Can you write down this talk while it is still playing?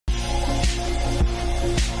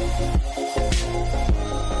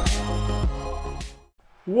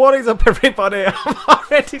What is up, everybody? I'm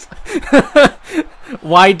already...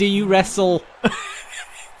 Why do you wrestle?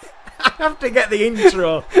 I have to get the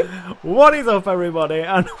intro. What is up, everybody?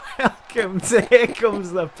 And welcome to Here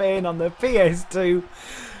Comes the Pain on the PS2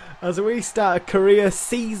 as we start a career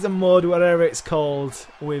season mode, whatever it's called,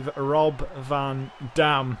 with Rob Van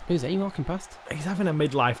Dam. Who's he walking past? He's having a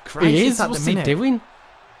midlife crisis. He is? At What's the he minute. doing?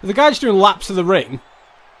 The guy's doing laps of the ring.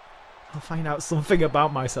 I'll find out something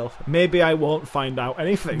about myself. Maybe I won't find out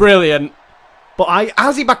anything. Brilliant. But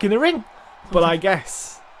how's he back in the ring? But I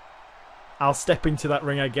guess I'll step into that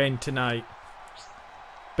ring again tonight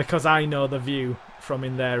because I know the view from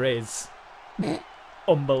in there is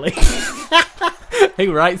unbelievable.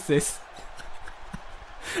 Who writes this?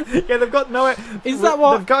 Yeah, they've got no. Is that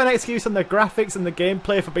what? They've got an excuse on the graphics and the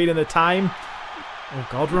gameplay for being in the time. Oh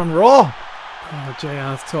God, we're on Raw. Oh,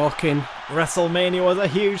 JR's talking. WrestleMania was a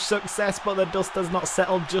huge success, but the dust has not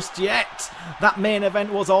settled just yet. That main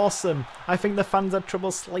event was awesome. I think the fans had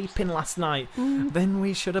trouble sleeping last night. Then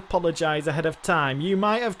we should apologise ahead of time. You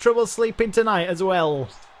might have trouble sleeping tonight as well.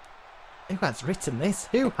 Who has written this?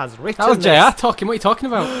 Who has written That was this? JR talking. What are you talking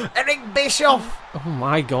about? Eric Bischoff! Oh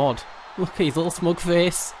my God. Look at his little smug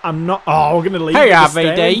face. I'm not... Oh, we're going to leave Hey, it to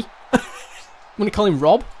RVD. stay. I'm going to call him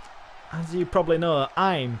Rob. As you probably know,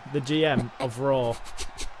 I'm the GM of Raw.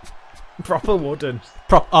 Proper wooden.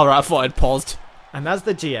 Alright, I thought I'd paused. And as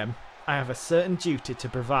the GM, I have a certain duty to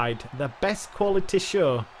provide the best quality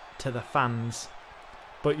show to the fans.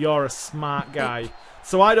 But you're a smart guy,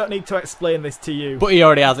 so I don't need to explain this to you. But he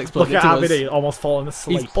already has explained Look it at to us. RVD, almost falling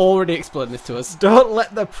asleep. He's already explained this to us. Don't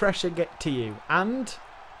let the pressure get to you. And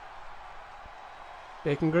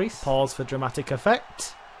Bacon grease. pause for dramatic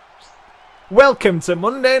effect. Welcome to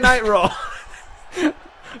Monday Night Raw.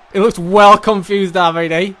 He looks well confused,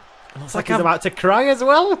 RVD. Looks like he's about to cry as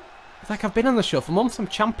well. It's like I've been on the show for months. I'm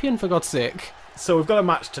champion, for God's sake. So we've got a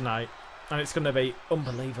match tonight, and it's going to be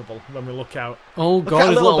unbelievable when we look out. Oh Look God, at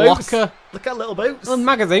his little little boots. locker. Look at little boots. Little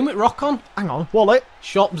magazine with rock on. Hang on, wallet.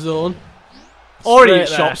 Shop zone. Already at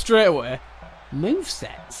Straight shop there. straight away. Move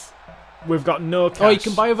sets. We've got no cash. Oh, you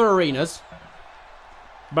can buy other arenas.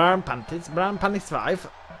 Brown panties 5.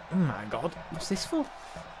 Oh my God. What's this for?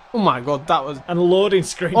 Oh my God, that was... And loading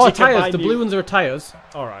screens. Oh, you can buy tyres. The new- blue ones are tyres.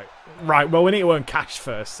 Alright. Right, well we need to earn cash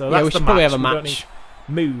first, so Yeah, that's we the should probably match. have a We don't match.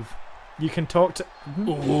 need- Move. You can talk to...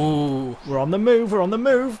 Ooh. We're on the move, we're on the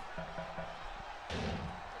move.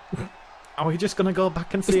 Are we just going to go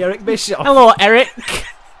back and see Eric Bischoff? Hello, Eric.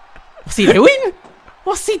 What's he doing?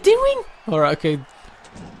 What's he doing? Alright, okay.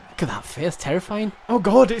 Look at that face. Terrifying. Oh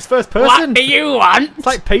God, it's first person. What do you want? It's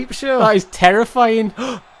like Peep Show. That is terrifying.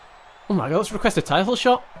 Oh my God, let's request a title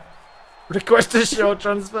shot. Request a show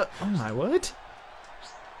transfer. Oh my word.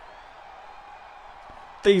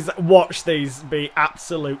 Watch these be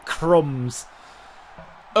absolute crumbs.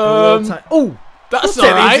 Oh, that's We'll take the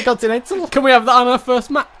alright. Intercontinental. Can we have that on our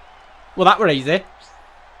first match? Well, that were easy.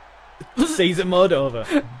 Season mode over.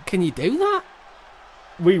 Can you do that?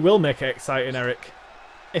 We will make it exciting, Eric.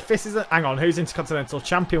 If this isn't... Hang on, who's Intercontinental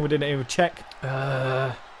Champion? We didn't even check.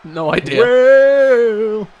 No idea.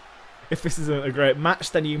 Well, if this isn't a great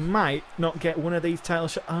match, then you might not get one of these title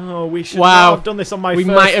shots. Oh, we should Wow. not have done this on my We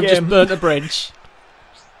first might have game. just burnt a bridge.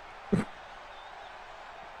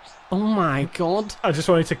 Oh my God. I just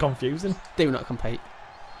wanted to confuse him. Do not compete.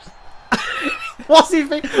 What's he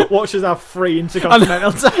think? Watch us have 3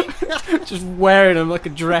 Intercontinental titles. Just wearing them like a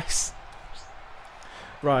dress.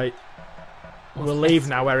 Right. What's We'll this? leave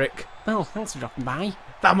now, Eric. Oh, thanks for dropping by.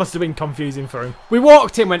 That must have been confusing for him. We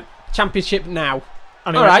walked in, went championship now.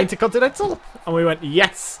 And he All went right. Intercontinental. And we went,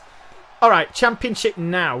 yes. Alright, championship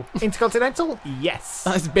now. Intercontinental? Yes.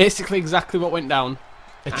 That is basically exactly what went down.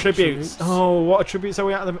 Attributes. Oh, what attributes are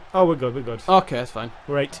we at? Oh, we're good, we're good. Okay, that's fine.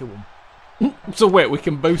 We're 8-1. So wait, we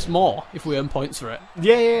can boost more if we earn points for it.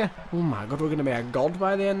 Yeah. Oh my God, we're going to be a god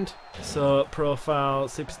by the end. So, profile,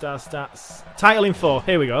 superstar stats. Title info,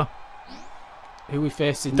 here we go. Who we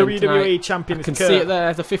facing WWE tonight? champion I is can Kurt. see it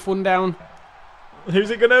there, the 5th one down. Who's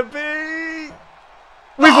it gonna be?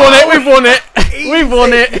 We've won it, we've won it! We've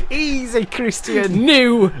won it! Easy, Christian.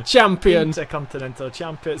 New champion! Intercontinental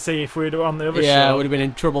champion. See, if we'd on the other Yeah, show. would have been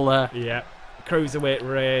in trouble there. Yeah. Cruiserweight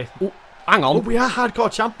Ray. Hang Oh, on. we are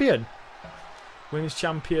hardcore champion. Women's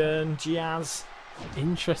champion, Giaz.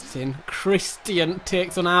 Interesting. Christian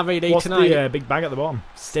takes on RVD What's tonight. the big bag at the bottom?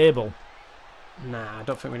 Stable. Nah, I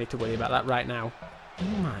don't think we need to worry about that right now. Oh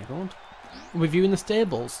my God. We're viewing the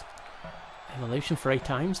stables. Evolution 3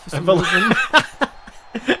 times for some reason.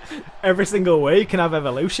 Every single way you can have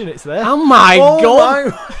evolution, it's there. Oh my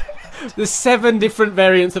God! My. There's 7 different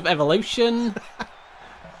variants of evolution.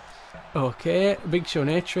 Okay, Big Show and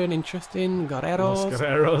A-Train, interesting. Guerreros.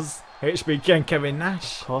 Guerreros. HBK and Kevin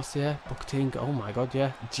Nash. Of course, yeah. Booker T and... Oh my god,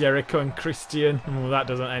 yeah. Jericho and Christian. Oh, that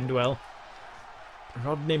doesn't end well.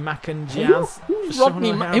 Rodney Mack and Jazz.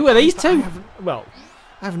 Who are these two? I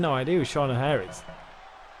have no idea who Sean O'Hare is.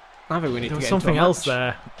 I think we need to get something into a else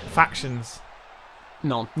match. there. Factions.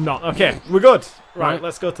 None. None. Okay, we're good. Right, Right.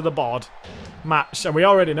 let's go to the board. Match. And we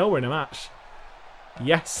already know we're in a match.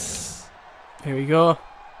 Yes. Here we go.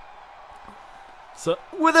 So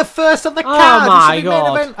we're the first of the Oh card. my This is the main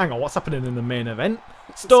God. event. Hang on, what's happening in the main event?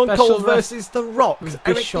 Stone Special Cold ref- versus The Rock. Eric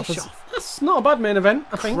Bischoff. Bischoff. That's not a bad main event,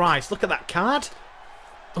 I think. Christ, look at that card.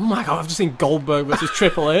 Oh my god, I've just seen Goldberg versus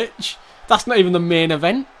Triple H. That's not even the main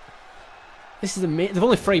event. This is there's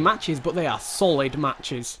only 3 matches, but they are solid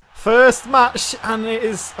matches. First match, and it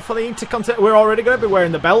is for the Intercontinental. We're already going to be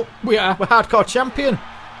wearing the belt. We are. We're hardcore champion.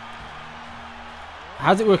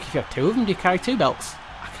 How does it work if you have 2 of them? Do you carry 2 belts?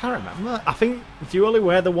 I can't remember. I think do you only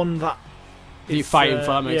wear the one that You're fighting for,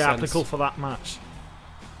 that makes yeah, sense. applicable for that match.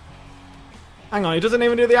 Hang on, he doesn't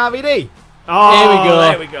even do the RVD. Oh, Here we go.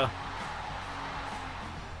 There we go.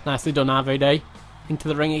 Nicely done, RVD. Into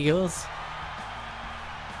the ring he goes.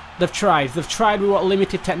 They've tried. They've tried with what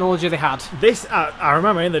limited technology they had. This, I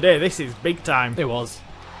remember in the day, this is big time. It was.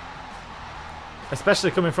 Especially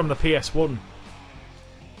coming from the PS1.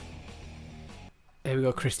 Here we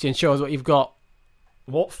go, Christian. Show us what you've got.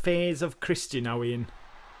 What phase of Christian are we in?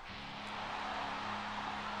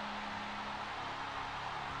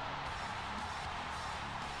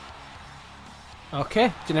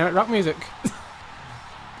 Okay, generic rock music.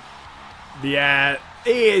 Yeah,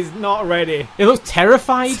 he is not ready He looks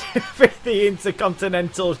terrified. to be the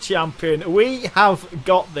Intercontinental Champion. We have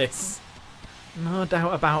got this. No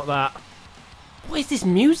doubt about that. What is this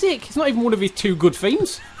music? It's not even one of his 2 good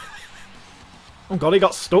themes. Oh god, he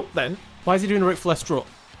got stuck then. Why is he doing a Ric Flair strut?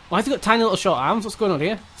 Why has he got tiny little short arms? What's going on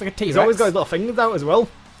here? It's like a T-Rex. He's always got his little fingers out as well.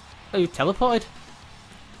 Oh, you teleported.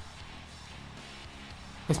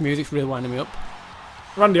 This music's really winding me up.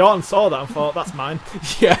 Randy Orton saw that and thought, that's mine.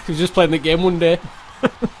 Yeah, he was just playing the game one day.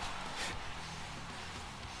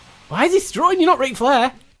 Why is he strutting? You're not Ric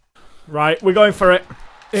Flair. Right, we're going for it.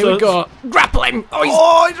 Here we go. Grapple him.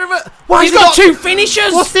 Oh, he's reversed. Why He's got 2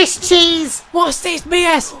 finishers. What's this cheese? What's this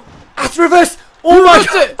BS? That's reversed. Oh my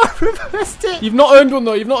god. It. I reversed it. You've not earned one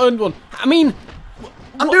though. You've not earned one. I mean,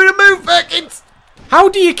 I'm doing a move, Perkins. how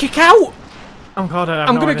do you kick out? Oh god,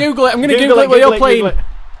 I'm going to Google it. I'm going to Google it while you're playing.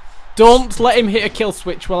 Don't let him hit a kill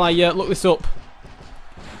switch while I look this up.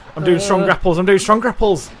 I'm doing strong grapples. I'm doing strong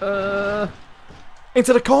grapples.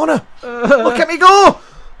 Into the corner. Look at me go.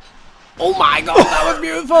 Oh my god, that was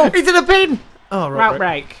beautiful. Into the pin. Oh, Route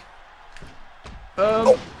break.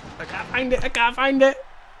 I can't find it. I can't find it.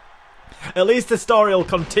 At least the story will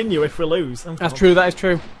continue if we lose. Oh, That's God. true. That is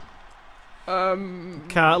true.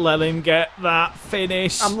 Can't let him get that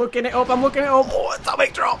finish. I'm looking it up. I'm looking it up. Oh,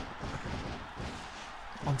 atomic drop.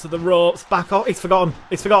 Onto the ropes. Back off. He's forgotten.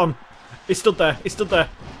 He's forgotten. He stood there. He stood there.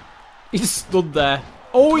 He just stood there.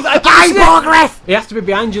 Oh, he's like Ref. He has to be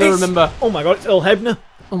behind you, though, remember. Oh my god, it's Earl Hebner.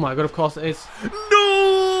 Oh my god, of course it is.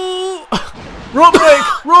 No! Rope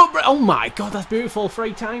break! Rope break! Oh my god, that's beautiful.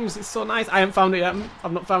 3 times. It's so nice. I haven't found it yet.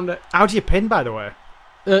 I've not found it. How do you pin, by the way?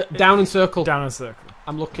 Down and circle. Down and circle.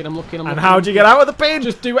 I'm looking. I'm looking. And how do you get out of the pin?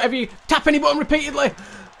 Just do whatever you... Tap any button repeatedly.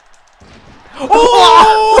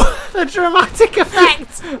 Oh! The dramatic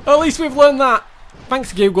effect! At least we've learned that.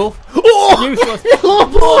 Thanks, Google. Oh! Useless. Low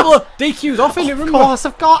blow! DQ's off in it, remember? Of course,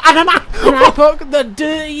 I've got... And I poke the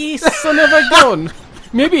dirty son of a gun.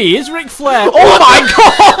 Maybe he is Ric Flair. Oh my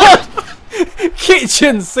god!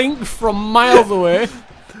 Kitchen sink from miles away.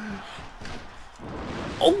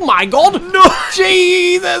 Oh my god! No!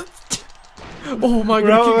 Jesus! Oh my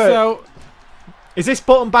god, he kicks Right. out. Is this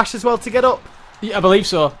button bash as well to get up? Yeah, I believe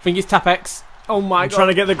so. I think it's tap X. Oh my I'm god. trying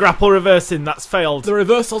to get the grapple reverse in. That's failed. The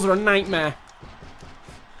reversals are a nightmare.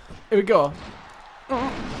 Here we go. The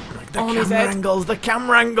on his camera head. angles. The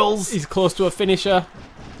camera angles. He's close to a finisher.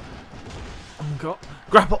 Oh god.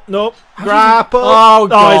 Grapple. Nope. Grapple. Oh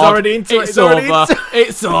god. he's already into it. It's He's already over. into it.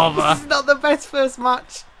 It's over. This is not the best first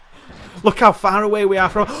match. Look how far away we are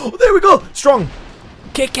from... Oh, there we go. Strong.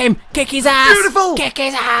 Kick him. Kick his ass. Beautiful. Kick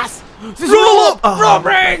his ass. Roll up. Oh, Roll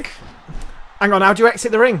break. Hang on. How do you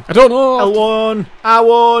exit the ring? I don't know. L1.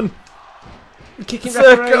 R1. Kicking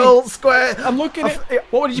Circle. Square. I'm looking at...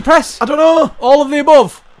 What did you press? I don't know. All of the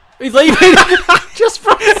above. He's leaving. Just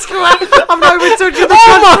press square. I'm not even touching the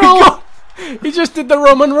Oh control. my god. He just did the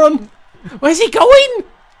Roman run. Where's he going?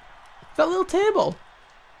 That little table.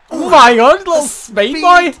 Oh my god. Little speed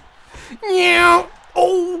boy. Yeah.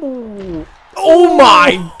 Oh. Oh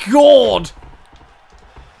my god.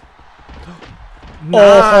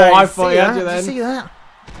 Nice. I thought you had you Did then. you see that?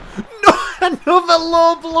 No, another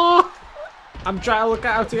low blow. I'm trying to look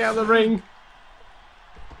at how to get out of the ring.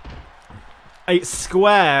 It's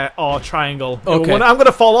square or triangle. Okay. I'm going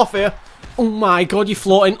to fall off here. Oh my god, you're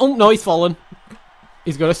floating. Oh no, he's fallen.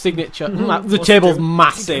 He's got a signature. The What's table's he doing?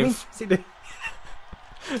 massive. What's he doing?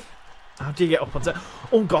 How do you get up onto it?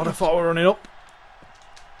 Oh god, I thought we were running up.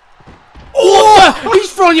 Oh!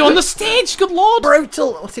 He's throwing you on the stage, good lord!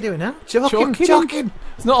 Brutal. What's he doing now? Joking.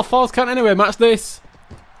 It's not a false count anyway, match this.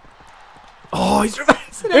 Oh, he's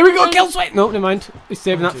reversing. Here we go, kill switch! No, never mind. He's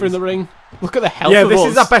saving that for in the ring. Look at the health Yeah, of this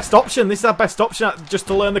us. is our best option. This is our best option just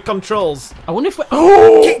to learn the controls. I wonder if we're...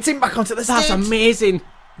 Oh! Kicked him back onto the stage. That's amazing.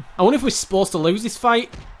 I wonder if we're supposed to lose this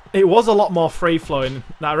fight. It was a lot more free-flowing.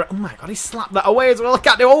 Oh my god, he slapped that away as well. I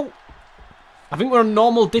can't do all. I think we're on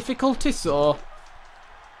normal difficulty, so...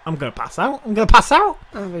 I'm going to pass out. I'm going to pass out.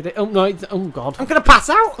 Oh no, oh god. I'm going to pass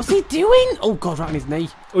out. What's he doing? Oh god, right on his knee.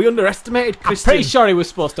 We underestimated Christian. I'm pretty sure he was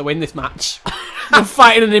supposed to win this match. We're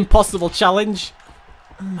fighting an impossible challenge.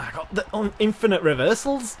 Oh my god, the infinite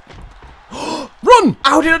reversals. Run!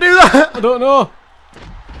 How did I do that? I don't know.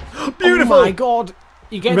 Beautiful. Oh my god.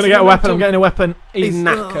 I'm going to get a weapon. I'm getting a weapon. He's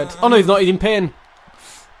knackered. Oh no, he's not. He's in pain.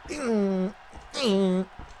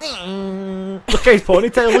 Look at his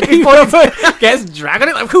ponytail. Look at his ponytail. Gets dragging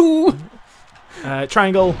it like cool.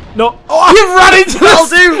 Triangle. No. Oh, you ran into That'll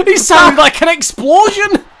this. do. He sounded like an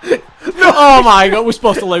explosion. No. Oh my god, we're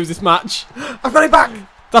supposed to lose this match. I've got it back.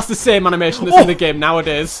 That's the same animation that's in the game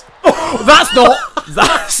nowadays. That's not.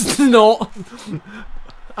 That's not.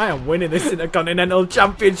 I am winning this Intercontinental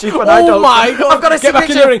Championship and I don't. Oh my god. I've got a Get back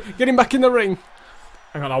in signature. the ring. Get him back in the ring.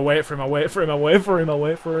 Hang on, I'll wait for him. I'll wait for him. I'll wait for him. I'll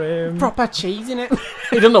wait for him. Proper cheese in it.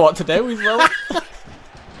 He doesn't know what to do as well.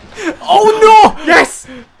 Oh no! Yes.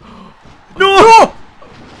 No.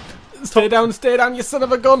 Stay down, you son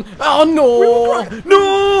of a gun. Oh no!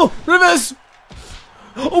 No. Rivers!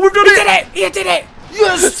 Oh, we've done it. Did it! You did it!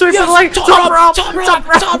 Yes. Yes! Top rope.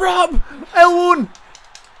 Top rope! L1.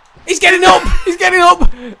 He's getting up! He's getting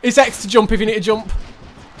up! It's X to jump if you need to jump.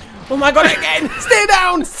 Oh my god, again! Stay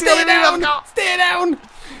down! Stay down! Stay down!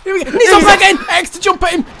 Here we go. He's up again! X to jump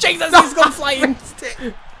at him! Jesus, he's gone flying!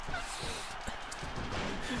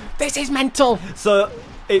 This is mental! So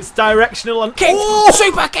it's directional and Kick!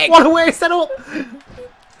 Super kick! What a way to set up!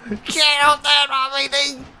 Get up there,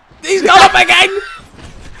 Ramedy! He's gone up again!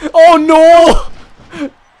 Oh no!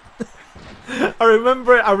 I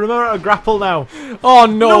remember it. I remember a grapple now. Oh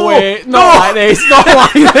no, way! Not like this! Not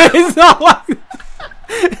like this! Not like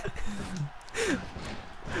this!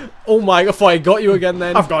 Oh my god, I thought I got you again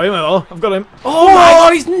then. I've got him though. I've got him. Oh my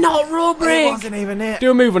god, he's not road It break! wasn't even it.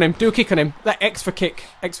 Do a move on him. Do a kick on him. That X for kick.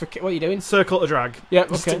 X for kick. What are you doing? Circle to drag. Yeah,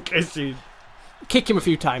 Just okay. in case you... Kick him a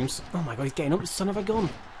few times. Oh my god, he's getting up, son of a gun.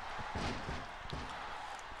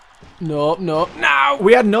 No, no, no!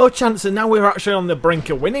 We had no chance and now we're actually on the brink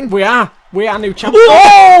of winning. We are new champions.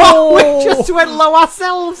 Oh! We just went low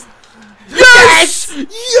ourselves. Yes!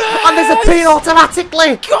 Yes! And there's a pin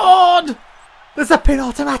automatically. God! There's a pin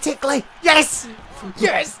automatically. Yes.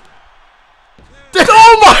 Yes!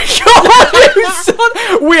 Oh my god! You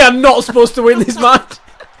son! We are not supposed to win this match.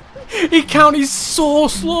 He counted so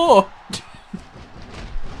slow.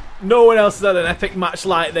 No one else has had an epic match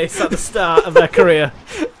like this at the start of their career.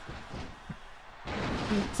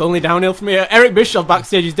 It's only downhill from here. Eric Bischoff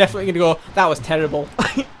backstage is definitely going to go, that was terrible.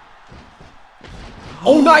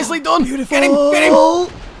 Oh, nicely done! Beautiful. Get him! Get him!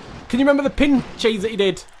 Can you remember the pin cheese that he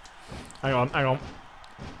did? Hang on, hang on.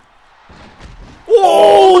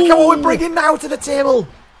 Oh, look at what we're bringing now to the table.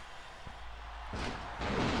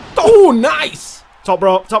 Oh, nice! Top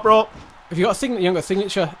rope, top rope. Have you got a signature? You haven't got a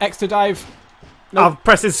signature. Extra dive. Nope. I've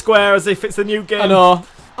pressed square as if it's a new game. I know.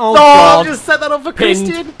 Oh, Oh, God. I've just set that up for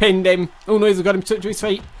Christian. Pinned him. Oh no, he's got him to his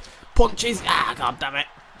feet. Punches. Ah, god damn it.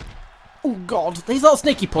 Oh god, these little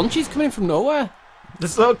sneaky punches coming from nowhere. They're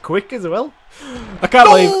so quick as well. I can't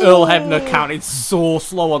believe Earl Hebner counted so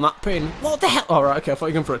slow on that pin. What the hell? Alright, okay, I thought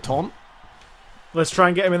you were going for a taunt. Let's try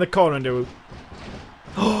and get him in the corner and do it.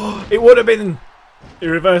 Oh, it would have been. He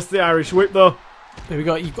reversed the Irish whip though. Here we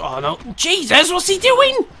go. Oh no. Jesus, what's he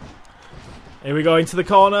doing? Here we go into the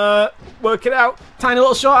corner. Work it out. Tiny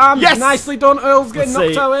little short arm. Yes! Nicely done. Earl's getting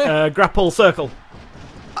Let's knocked see. away. Grapple circle.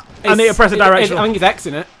 I need to press a I directional. think it's X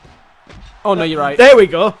in it. Oh no, you're right. There we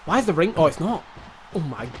go. Why is the ring? Oh, it's not. Oh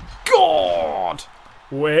my god!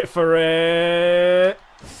 Wait for it.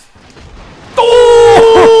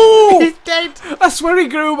 Oh! He's dead. I swear he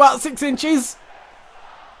grew about 6 inches.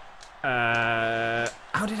 How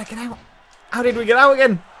did I get out? How did we get out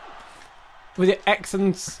again? Was it X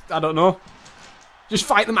and I don't know. Just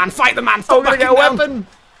fight the man! Fight the man! I'm Stop gonna backing get a down. weapon.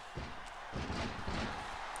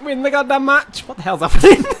 Win the goddamn match. What the hell's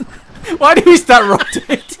happening? Why did we start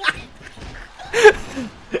rotating?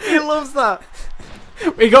 He loves that.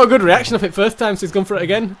 We got a good reaction off it first time, so he's gone for it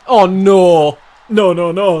again. Oh no. No.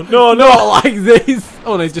 Not like this.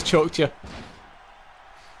 Oh no, he's just choked you.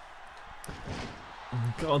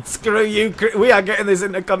 God, screw you. We are getting this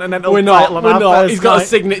Intercontinental We're title not. on We're our not. first He's got night. a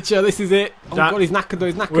signature. This is it. Oh Jack, god, he's knackered though.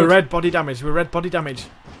 He's knackered. We're red body damage.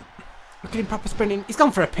 Look at him proper spinning. He's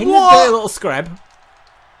gone for a pin. What? Dirty little scrub.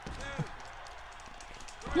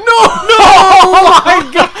 No! Oh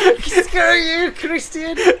my god! Screw you,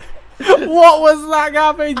 Christian. What was that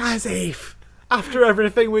garbage? As if. After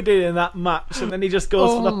everything we did in that match, and then he just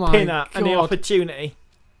goes for the my pin at any God. opportunity.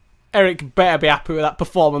 Eric better be happy with that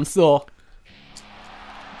performance though.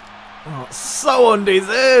 Oh, so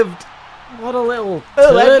undeserved. What a little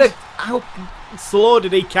How turd. slow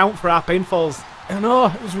did he count for our pinfalls? I know,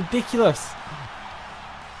 it was ridiculous.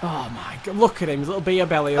 Oh my god, look at him, his little beer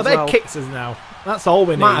belly Are as they well. kicks us now? That's all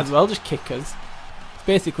we need. Might as well just kick us. It's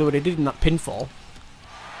basically what he did in that pinfall.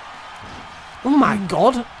 Oh my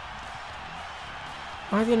god!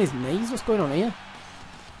 Why is he on his knees? What's going on here?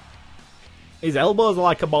 His elbows are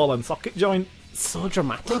like a ball and socket joint. So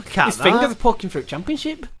dramatic. Look at his that. fingers are poking through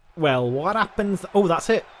championship. Well, what happens? Oh, that's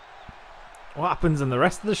it. What happens in the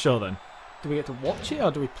rest of the show then? Do we get to watch it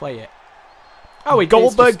or do we play it? Oh, he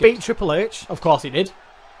Goldberg beat. beat Triple H. Of course he did.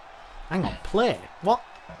 Hang on, play. What?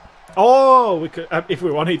 Oh, we could if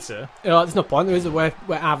we wanted to. There's no point. There is a where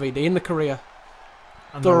RVD in the career.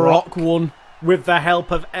 And The Rock won with the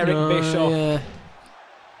help of Eric Bischoff. Yeah.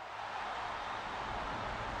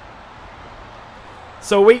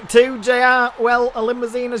 So week 2, JR. Well, a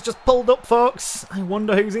limousine has just pulled up, folks. I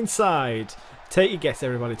wonder who's inside. Take your guess,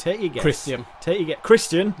 everybody. Take your guess. Christian. Take your guess.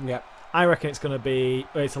 Christian. Yeah. I reckon it's going to be.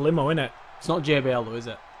 Well, it's a limo, isn't it? It's not JBL though, is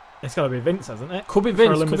it? It's got to be Vince, hasn't it? Could be For a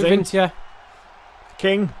Vince. Could be limousine. Vince. Yeah.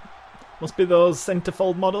 King. Must be those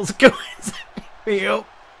centerfold models going. Yep.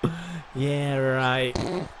 Yeah, right.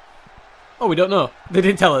 Oh, we don't know. They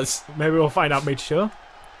didn't tell us. Maybe we'll find out mid-show.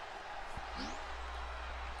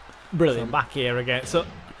 Brilliant. So back here again. So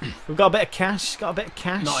we've got a bit of cash. Got a bit of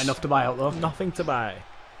cash. Not enough to buy out though. Nothing to buy.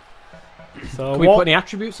 So Can we put any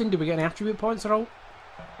attributes in? Did we get any attribute points at all?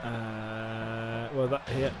 Well, that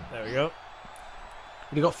here. There we go.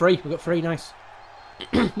 We got free. We got free. Nice.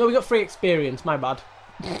 No, we got free experience. My bad.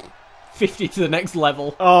 50 to the next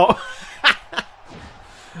level. Oh.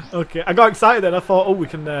 Okay. I got excited then. I thought, oh, we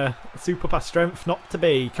can super pass strength. Not to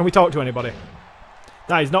be. Can we talk to anybody?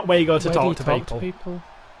 That is not where you go to Where do you talk to people. people?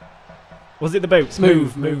 Was it the boots?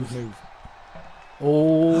 Move.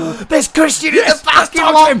 Oh. There's Christian Yes, in the parking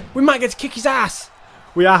talk lot. to him. We might get to kick his ass.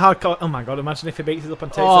 We are hardcore. Oh my god! Imagine if he beats us up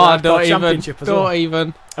and takes Oh, the don't hardcore even. championship as well. Don't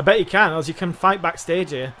even. I bet you can, as you can fight backstage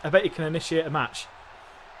here. I bet you can initiate a match.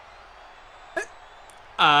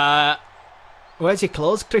 Where's your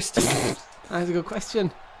clothes, Christian? That's a good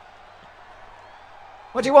question.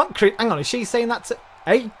 What do you want, Chris? Hang on, is she saying that to...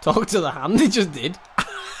 Hey? Talk to the hand. He just did.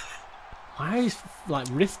 Why are his like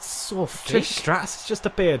wrists so thick? Trish Stratus has just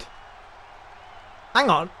appeared. Hang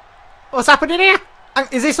on. What's happening here?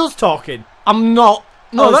 Is this us talking? I'm not.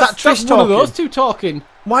 No, Oh, is that's that Trish one of talking? those two talking.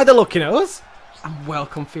 Why are they looking at us? I'm well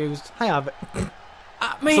confused. I have it.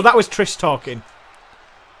 Me. So that was Trish talking.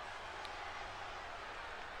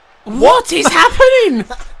 What is happening?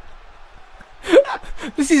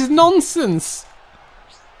 This is nonsense.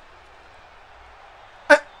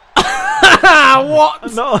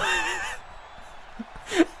 What? No.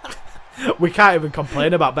 We can't even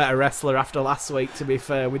complain about better wrestler after last week, to be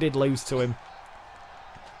fair. We did lose to him.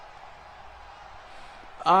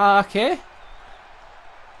 Okay.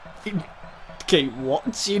 Keep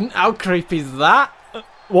watching. How creepy is that?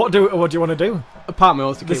 What do you want to do? Apart from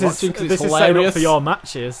us to keep This is watching because this it's is setting up hilarious. for your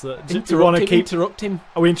matches. Do you want to keep? Interrupt him.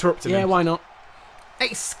 Are we interrupting Yeah, him? why not?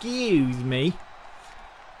 Excuse me.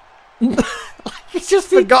 He's just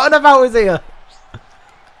forgotten about us here.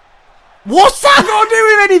 What's that got to do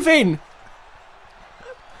with anything?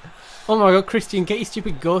 Oh my god, Christian, get your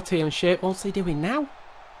stupid goatee and shape. What's he doing now?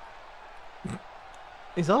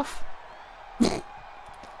 He's off.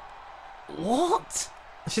 What?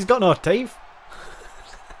 She's got no teeth.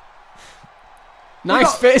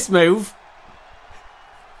 Nice face move.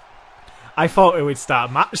 I thought we would start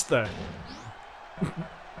a match there.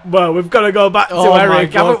 Well, we've got to go back to Oh my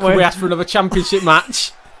Eric, god, haven't could we? we ask for another championship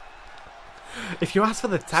match? If you ask for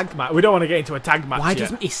the tag match, we don't want to get into a tag match Why yet.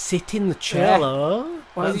 doesn't he sit in the chair? Hello?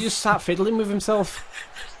 Why does he just start fiddling with himself?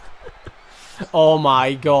 Oh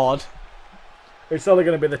my god. It's only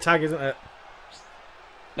going to be the tag, isn't it?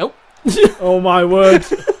 Nope. Oh my word.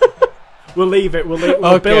 We'll leave it. We'll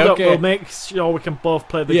build up. We'll make sure we can both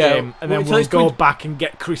play the game, and then we'll go back and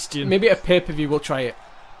get Christian. Maybe at a pay-per-view we'll try it.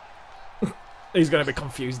 He's going to be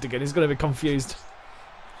confused again. He's going to be confused.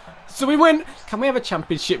 So we went, can we have a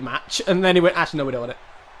championship match? And then he went, actually, no, we don't want it.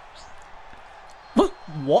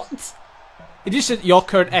 What? It just said your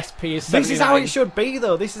current SP is 79. This is how it should be,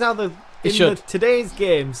 though. This is how today's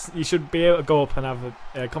games, you should be able to go up and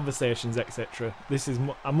have conversations, etc. This is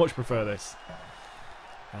I much prefer this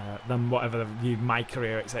than whatever my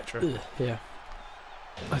career, etc. Yeah.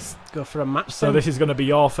 Let's go for a match. So this is going to be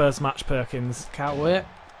your first match, Perkins. Can't wait.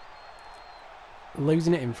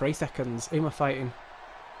 Losing it in 3 seconds. Who am I fighting?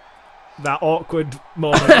 That awkward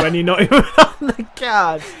moment when you're not even on the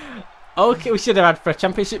card. Okay, we should have had for a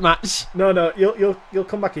championship match. No, you'll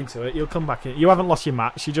come back into it. You'll come back in. You haven't lost your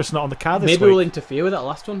match. You're just not on the card this week. Maybe we'll interfere with that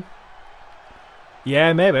last one.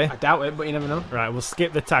 Yeah, maybe. I doubt it, but you never know. Right, we'll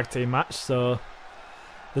skip the tag team match. So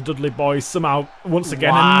the Dudley Boys somehow once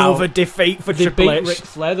again another defeat for Triple H. They beat Ric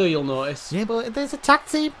Flair, though. You'll notice. Yeah, but there's a tag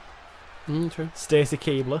team. True. Stacey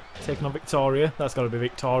Keebler taking on Victoria. That's got to be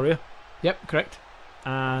Victoria. Yep, correct.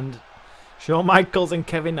 And Shawn Michaels and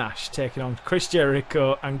Kevin Nash taking on Chris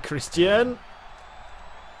Jericho and Christian.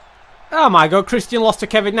 Oh my God, Christian lost to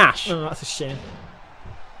Kevin Nash. Oh, that's a shame.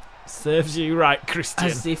 Serves you right, Christian.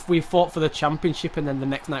 As if we fought for the championship and then the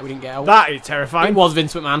next night we didn't get out. That is terrifying. It was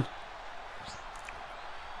Vince McMahon.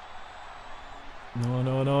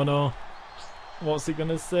 No. What's he going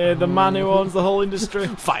to say? The man who owns the whole industry.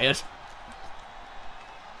 Fired.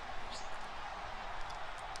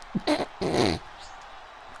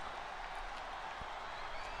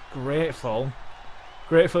 Grateful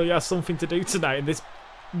you have something to do tonight in this.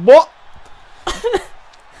 What?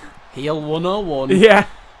 Heel 101. Yeah.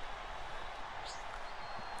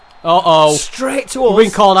 Uh-oh. Straight to us. We've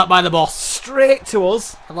been called out by the boss. Straight to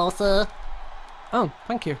us. Hello, sir. Oh,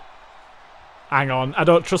 thank you. Hang on, I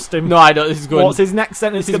don't trust him. No, I don't. This is going. What's his next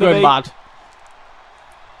sentence This is going to going be? bad.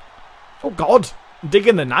 Oh God,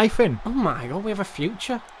 digging the knife in. Oh my God, we have a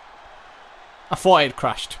future. I thought it had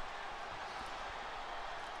crashed.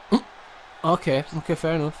 Okay,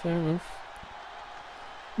 fair enough. I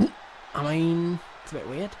mean, it's a bit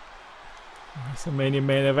weird. It's a main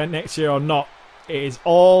event next year or not. It is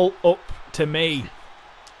all up to me.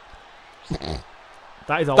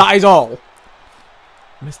 That is all. That is all.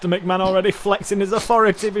 Mr. McMahon already flexing his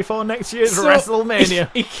authority before next year's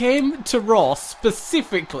WrestleMania. He came to Raw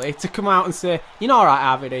specifically to come out and say, "You're not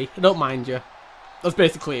alright, RVD. I don't mind you." That's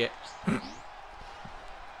basically it.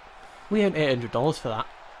 We earned $800 for that.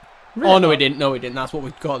 Really? Oh, no, we didn't. No, we didn't. That's what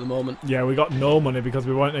we've got at the moment. Yeah, we got no money because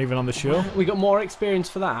we weren't even on the show. We got more experience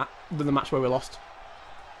for that than the match where we lost.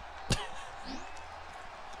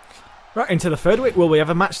 Right, into the third week. Will we have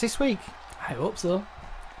a match this week? I hope so.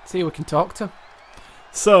 See who we can talk to.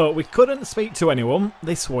 So, we couldn't speak to anyone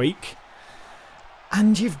this week.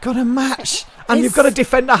 And you've got a match. And you've got to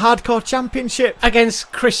defend a hardcore championship.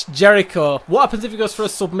 Against Chris Jericho. What happens if he goes for a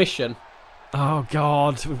submission? Oh,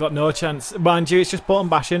 God. We've got no chance. Mind you, it's just button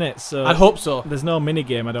bash, innit? So I'd hope so. There's no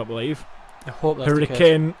minigame, I don't believe. I hope that's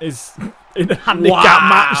Hurricane is in a handicap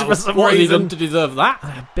match for some what reason. What has he done to deserve that?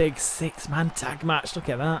 A big 6-man tag match. Look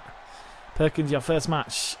at that. Perkins, your first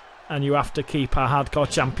match. And you have to keep our hardcore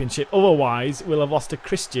championship. Otherwise, we'll have lost to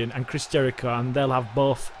Christian and Chris Jericho, and they'll have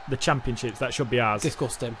both the championships. That should be ours.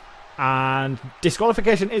 Disgusting. And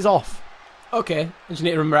disqualification is off. Okay. I just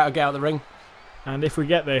need to remember how to get out of the ring. And if we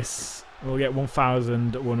get this, we'll get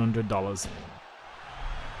 $1,100.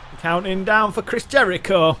 Counting down for Chris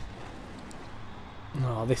Jericho.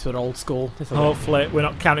 Oh, this was old school. Hopefully, we're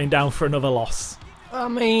not counting down for another loss. I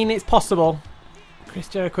mean, it's possible. Chris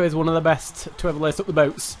Jericho is one of the best to ever lace up the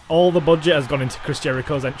boots. All the budget has gone into Chris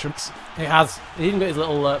Jericho's entrance. It has. He even got his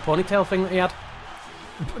little ponytail thing that he had.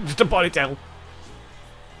 Just a ponytail.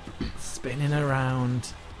 Spinning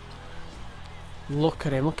around. Look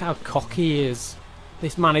at him. Look how cocky he is.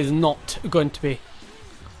 This man is not going to be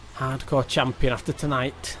hardcore champion after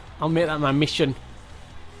tonight. I'll make that my mission.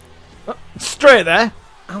 Straight there.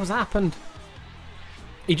 How's that happened?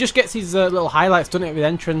 He just gets his little highlights, doesn't it, with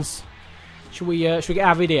entrance. Should we get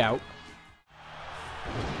our video out?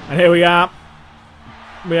 And here we are.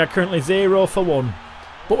 We are currently 0 for 1.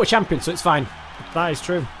 But we're champions, so it's fine. That is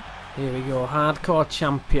true. Here we go, hardcore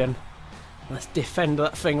champion. Let's defend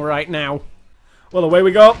that thing right now. Well, away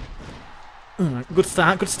we go. Good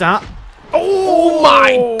start, good start. Oh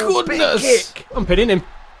my goodness! Big kick. I'm pinning him.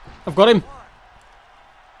 I've got him.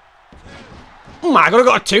 Oh my god, I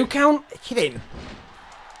got a 2 count. Kidding.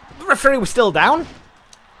 The referee was still down.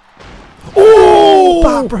 Oh,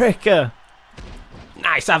 backbreaker.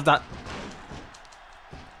 Nice, have that.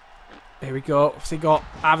 Here we go. What's he got?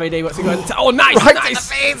 RVD, what's he got? Oh, nice! Right nice! to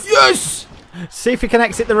the face. Yes! See if you can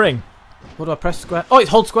exit the ring. What do I press square? Oh,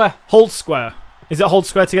 it's hold square. Hold square. Is it hold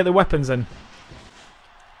square to get the weapons in?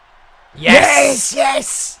 Yes!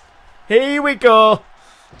 Yes! Here we go.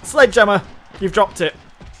 Sledgehammer. You've dropped it.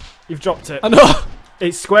 You've dropped it. I know.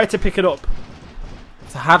 It's square to pick it up.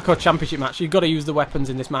 It's a hardcore championship match. You've got to use the weapons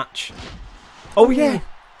in this match. Oh, yeah.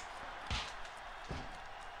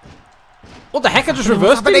 What the heck? I just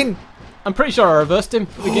reversed him. I'm pretty sure I reversed him.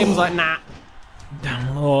 The game was like, nah.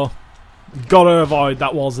 Oh, gotta avoid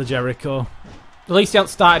that Walls of Jericho. At least he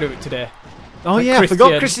hasn't started with it today. Oh, like yeah. Christian. I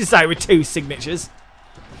forgot Christian started with 2 signatures.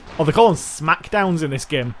 Oh, they call them SMACKDOWNs in this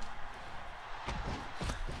game.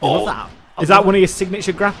 Oh, that? Is that one of your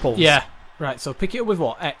signature grapples? Yeah. Right, so pick it up with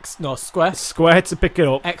what? X? No, square. Square to pick it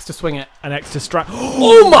up. X to swing it. And X to strike.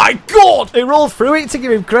 Oh my god! He rolled through it to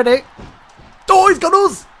give him credit. Oh, he's got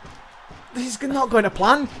us! This is not going to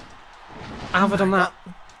plan. Have I done that?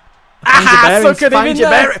 Ah, suckered him in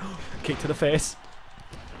there. Kick to the face.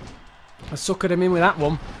 I suckered him in with that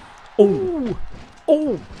one. Oh.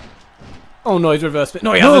 Oh. Oh no, he's reversed it.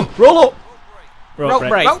 No, he hasn't. Roll up. Route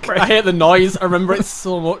break. I hate the noise. I remember it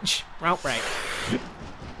so much. Route break.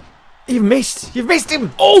 You've missed. You've missed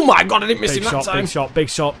him. Oh my god, I didn't miss him shot, that time. Big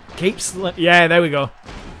shot, big shot. Yeah, there we go.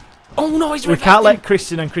 Oh no, he's We can't let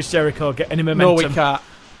Christian and Chris Jericho get any momentum. No, we can't.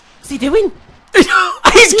 What's he doing?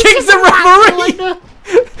 He's kicked the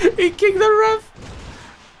referee! He kicked the ref!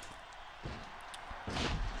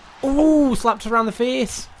 Oh, slapped around the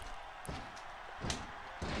face.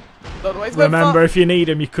 Remember, if you need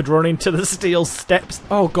him, you could run into the steel steps.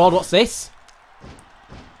 Oh god, what's this?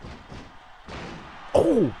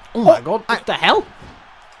 Oh! Oh my god, what the hell?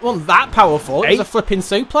 Wasn't that powerful? It was a flipping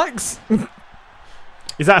suplex.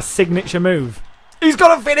 Is that a signature move? He's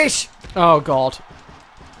got to finish! Oh god.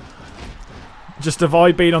 Just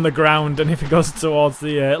avoid being on the ground, and if he goes towards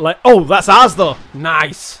the... oh, that's ours, though!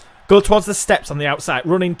 Nice. Go towards the steps on the outside.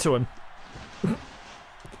 Run into him.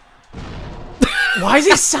 Why does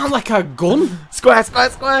it sound like a gun? Square, square,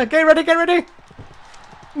 square. Get ready, get ready.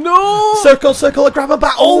 No! Circle, circle, and grab a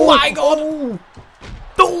bat. Oh my god! Oh.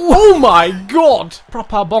 Oh my god!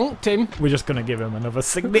 Proper bonked him. We're just going to give him another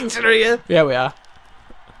signature here. Yeah, we are.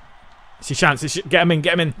 It's your chance. Get him in,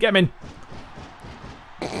 get him in, get him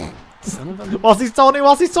in. Son of a... Whilst he's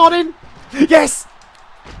taunting. Yes!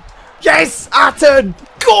 Yes! Our turn!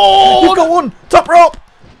 God! You've got one! Top rope!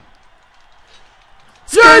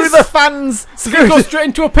 Screw the fans! Screw go straight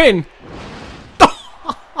into a pin.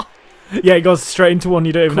 Yeah, it goes straight into one.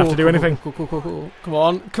 You don't even have to do anything. Cool. Come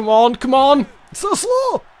on, come on, come on. So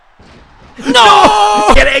slow.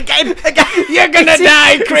 No! Get it again! You're gonna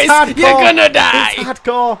die, Chris! You're gonna die! It's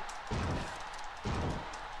hardcore.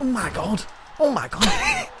 Oh my god. Oh my god.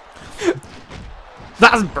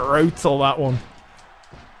 That's brutal, that one.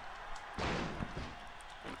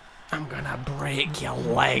 I'm gonna break your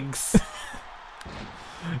legs.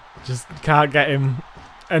 Just can't get him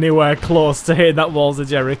anywhere close to hitting that Walls of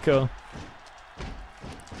Jericho.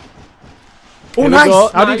 Oh,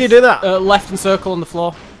 nice! How did you do that? Left and circle on the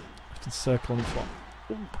floor. Left and circle on the floor.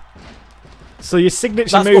 So your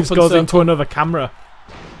signature moves goes into another camera,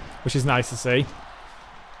 which is nice to see.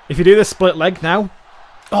 If you do the split leg now...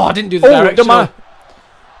 Oh, I didn't do the directional.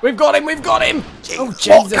 We've got him, we've got him! Oh,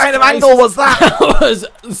 what kind of angle was that? That was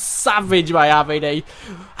savage by RVD.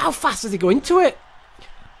 How fast does he go into it?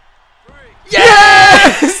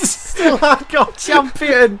 Yes! Still hardcore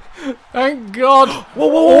champion! Thank God! Whoa,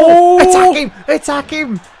 whoa, whoa! Attack him! Attack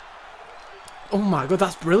him! Oh my god,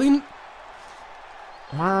 that's brilliant.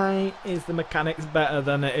 Why is the mechanics better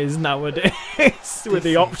than it is nowadays with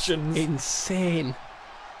the options? Insane.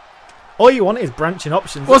 All you want is branching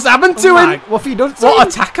options. What's happened to him? What have you done to What him?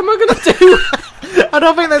 attack am I going to do? I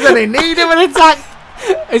don't think there's any need of an attack.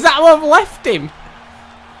 Is that what I've left him?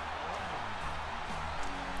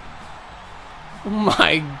 Oh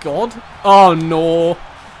my god. Oh no.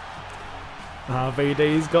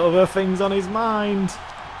 RVD's got other things on his mind.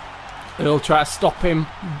 He'll try to stop him,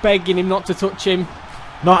 begging him not to touch him.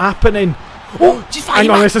 Not happening. Oh, just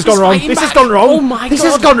hang on, this has gone wrong. This has gone wrong. Oh my god. This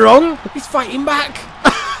has gone wrong. He's fighting back.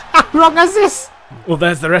 How wrong as this? Well,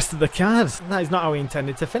 there's the rest of the cards. That is not how we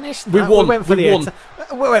intended to finish. We won. We went for we won.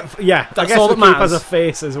 Yeah, that's I guess all we that keep matters. as a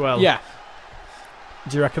face as well. Yeah.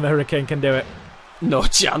 Do you reckon the Hurricane can do it? No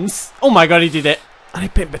chance. Oh my god, he did it. And he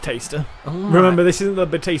pinned Batista. Oh remember, this isn't the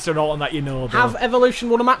Batista and all that you know, though. Have Evolution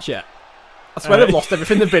won a match yet? I swear they've lost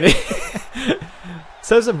everything they've been in.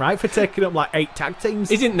 Serves them right for taking up like 8 tag teams.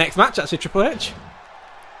 He's in next match, actually, Triple H.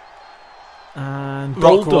 And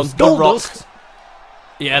Rock Goldust. won. Goldust.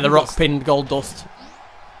 Yeah, the Rock pinned Goldust.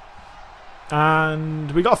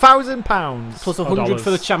 And we got £1,000. Plus or 100 dollars.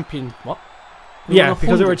 for the champion. What? Yeah,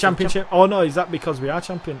 because we're a 100 for the championship. Oh no, is that because we are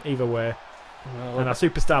champion? Either way. Well, And our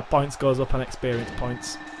superstar points goes up on experience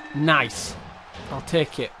points. nice. I'll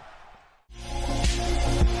take it.